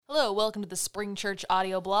Hello, welcome to the Spring Church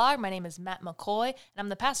audio blog. My name is Matt McCoy, and I'm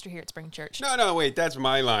the pastor here at Spring Church. No, wait, that's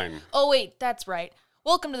my line. Oh, wait, that's right.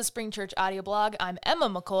 Welcome to the Spring Church audio blog. I'm Emma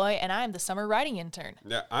McCoy, and I'm the summer writing intern.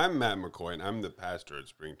 Yeah, I'm Matt McCoy, and I'm the pastor at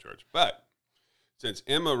Spring Church. But since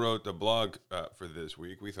Emma wrote the blog for this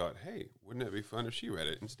week, we thought, hey, wouldn't it be fun if she read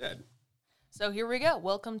it instead? So here we go.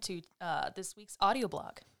 Welcome to this week's audio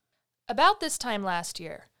blog. About this time last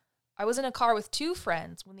year, I was in a car with two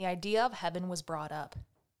friends when the idea of heaven was brought up.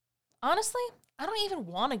 Honestly, I don't even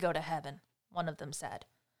want to go to heaven, one of them said.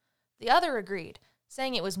 The other agreed,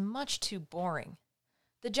 saying it was much too boring.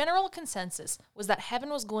 The general consensus was that heaven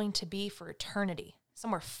was going to be for eternity,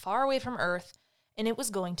 somewhere far away from Earth, and it was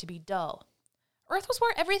going to be dull. Earth was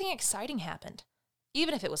where everything exciting happened,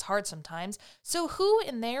 even if it was hard sometimes, so who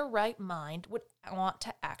in their right mind would want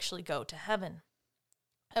to actually go to heaven?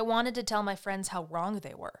 I wanted to tell my friends how wrong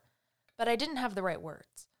they were, but I didn't have the right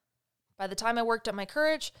words. By the time I worked up my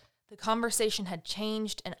courage, the conversation had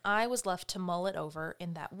changed, and I was left to mull it over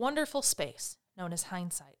in that wonderful space known as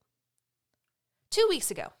hindsight. 2 weeks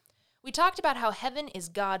ago, we talked about how heaven is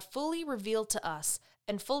God fully revealed to us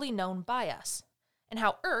and fully known by us, and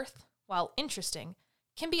how Earth, while interesting,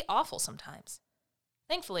 can be awful sometimes.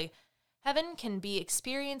 Thankfully, heaven can be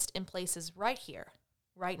experienced in places right here,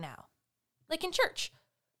 right now. Like in church,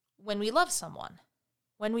 when we love someone,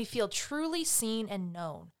 when we feel truly seen and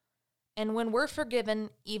known, and when we're forgiven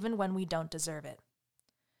even when we don't deserve it.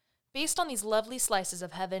 Based on these lovely slices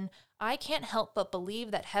of heaven, I can't help but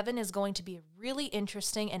believe that heaven is going to be a really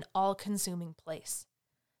interesting and all-consuming place.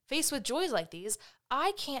 Faced with joys like these,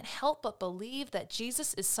 I can't help but believe that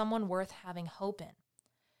Jesus is someone worth having hope in.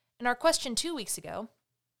 In our question 2 weeks ago,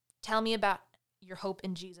 tell me about your hope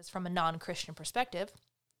in Jesus from a non-Christian perspective,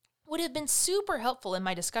 would have been super helpful in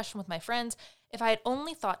my discussion with my friends if I had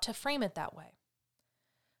only thought to frame it that way.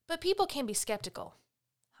 But people can be skeptical.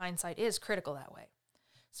 Hindsight is critical that way.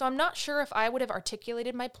 So I'm not sure if I would have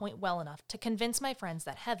articulated my point well enough to convince my friends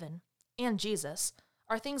that heaven and Jesus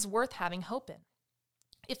are things worth having hope in.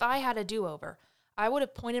 If I had a do-over, I would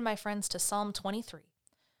have pointed my friends to Psalm 23,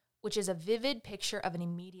 which is a vivid picture of an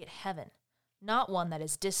immediate heaven, not one that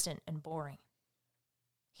is distant and boring.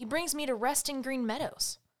 He brings me to rest in green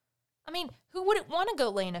meadows. I mean, who wouldn't want to go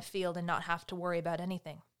lay in a field and not have to worry about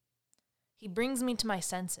anything? He brings me to my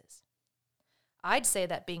senses. I'd say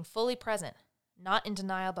that being fully present, not in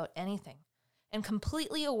denial about anything, and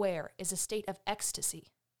completely aware is a state of ecstasy,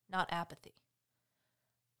 not apathy.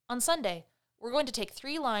 On Sunday, we're going to take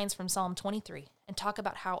 3 lines from Psalm 23 and talk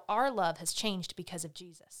about how our love has changed because of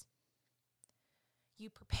Jesus. You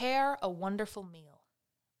prepare a wonderful meal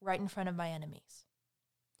right in front of my enemies.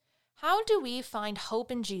 How do we find hope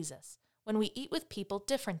in Jesus when we eat with people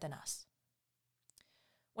different than us?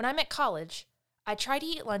 When I'm at college, I try to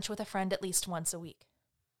eat lunch with a friend at least once a week.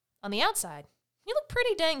 On the outside, we look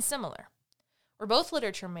pretty dang similar. We're both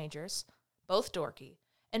literature majors, both dorky,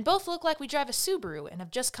 and both look like we drive a Subaru and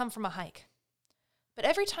have just come from a hike. But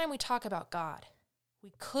every time we talk about God,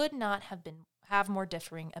 we could not have more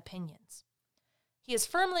differing opinions. He is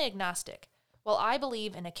firmly agnostic, while I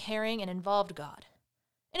believe in a caring and involved God.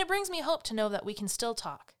 And it brings me hope to know that we can still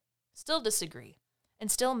talk, still disagree, and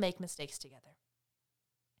still make mistakes together.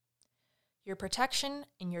 Your protection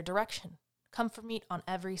and your direction come from me on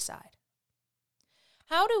every side.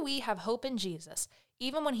 How do we have hope in Jesus,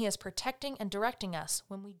 even when he is protecting and directing us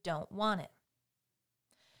when we don't want it?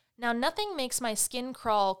 Now, nothing makes my skin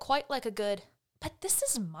crawl quite like a good, but this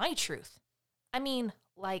is my truth. I mean,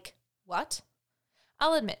 like, what?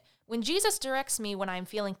 I'll admit, when Jesus directs me when I'm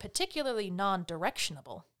feeling particularly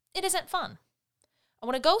non-directionable, it isn't fun. I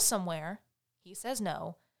want to go somewhere, he says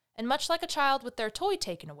no, and much like a child with their toy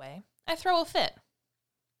taken away, I throw a fit.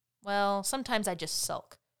 Well, sometimes I just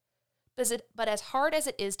sulk. But as hard as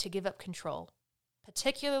it is to give up control,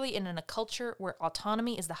 particularly in a culture where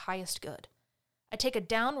autonomy is the highest good, I take a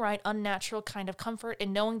downright unnatural kind of comfort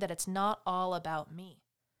in knowing that it's not all about me.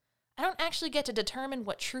 I don't actually get to determine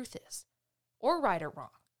what truth is, or right or wrong,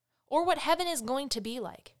 or what heaven is going to be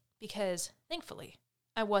like, because, thankfully,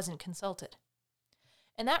 I wasn't consulted.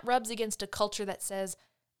 And that rubs against a culture that says,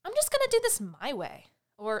 I'm just going to do this my way,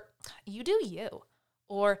 or you do you,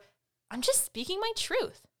 or I'm just speaking my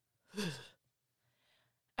truth.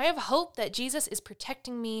 I have hope that Jesus is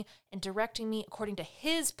protecting me and directing me according to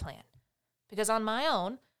his plan, because on my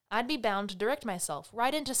own, I'd be bound to direct myself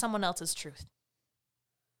right into someone else's truth.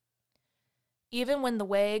 Even when the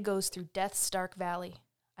way goes through death's dark valley,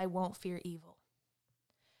 I won't fear evil.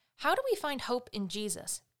 How do we find hope in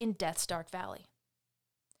Jesus in death's dark valley?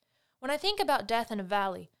 When I think about death in a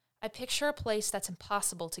valley, I picture a place that's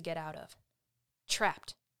impossible to get out of.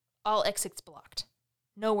 Trapped. All exits blocked.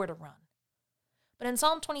 nowhere to run. But in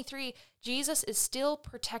Psalm 23, Jesus is still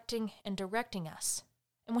protecting and directing us.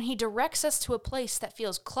 And when he directs us to a place that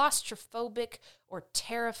feels claustrophobic or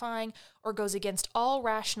terrifying or goes against all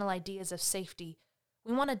rational ideas of safety,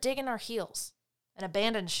 we want to dig in our heels and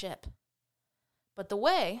abandon ship. But the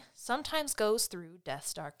way sometimes goes through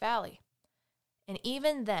death's dark valley. And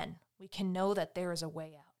even then, we can know that there is a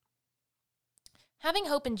way out. Having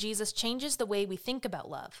hope in Jesus changes the way we think about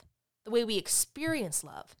love, the way we experience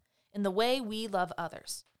love, and the way we love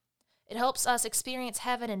others. It helps us experience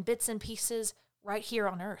heaven in bits and pieces right here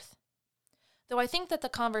on earth. Though I think that the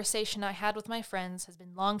conversation I had with my friends has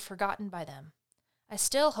been long forgotten by them, I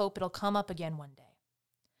still hope it'll come up again one day.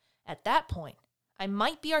 At that point, I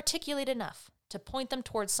might be articulate enough to point them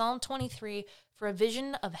towards Psalm 23 for a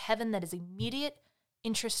vision of heaven that is immediate,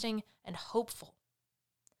 interesting, and hopeful.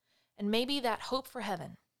 And maybe that hope for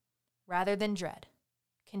heaven, rather than dread,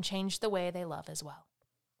 can change the way they love as well.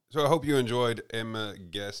 So I hope you enjoyed Emma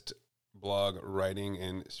guest blog writing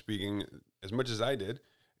and speaking as much as I did,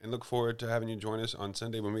 and look forward to having you join us on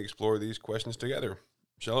Sunday when we explore these questions together.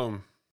 Shalom.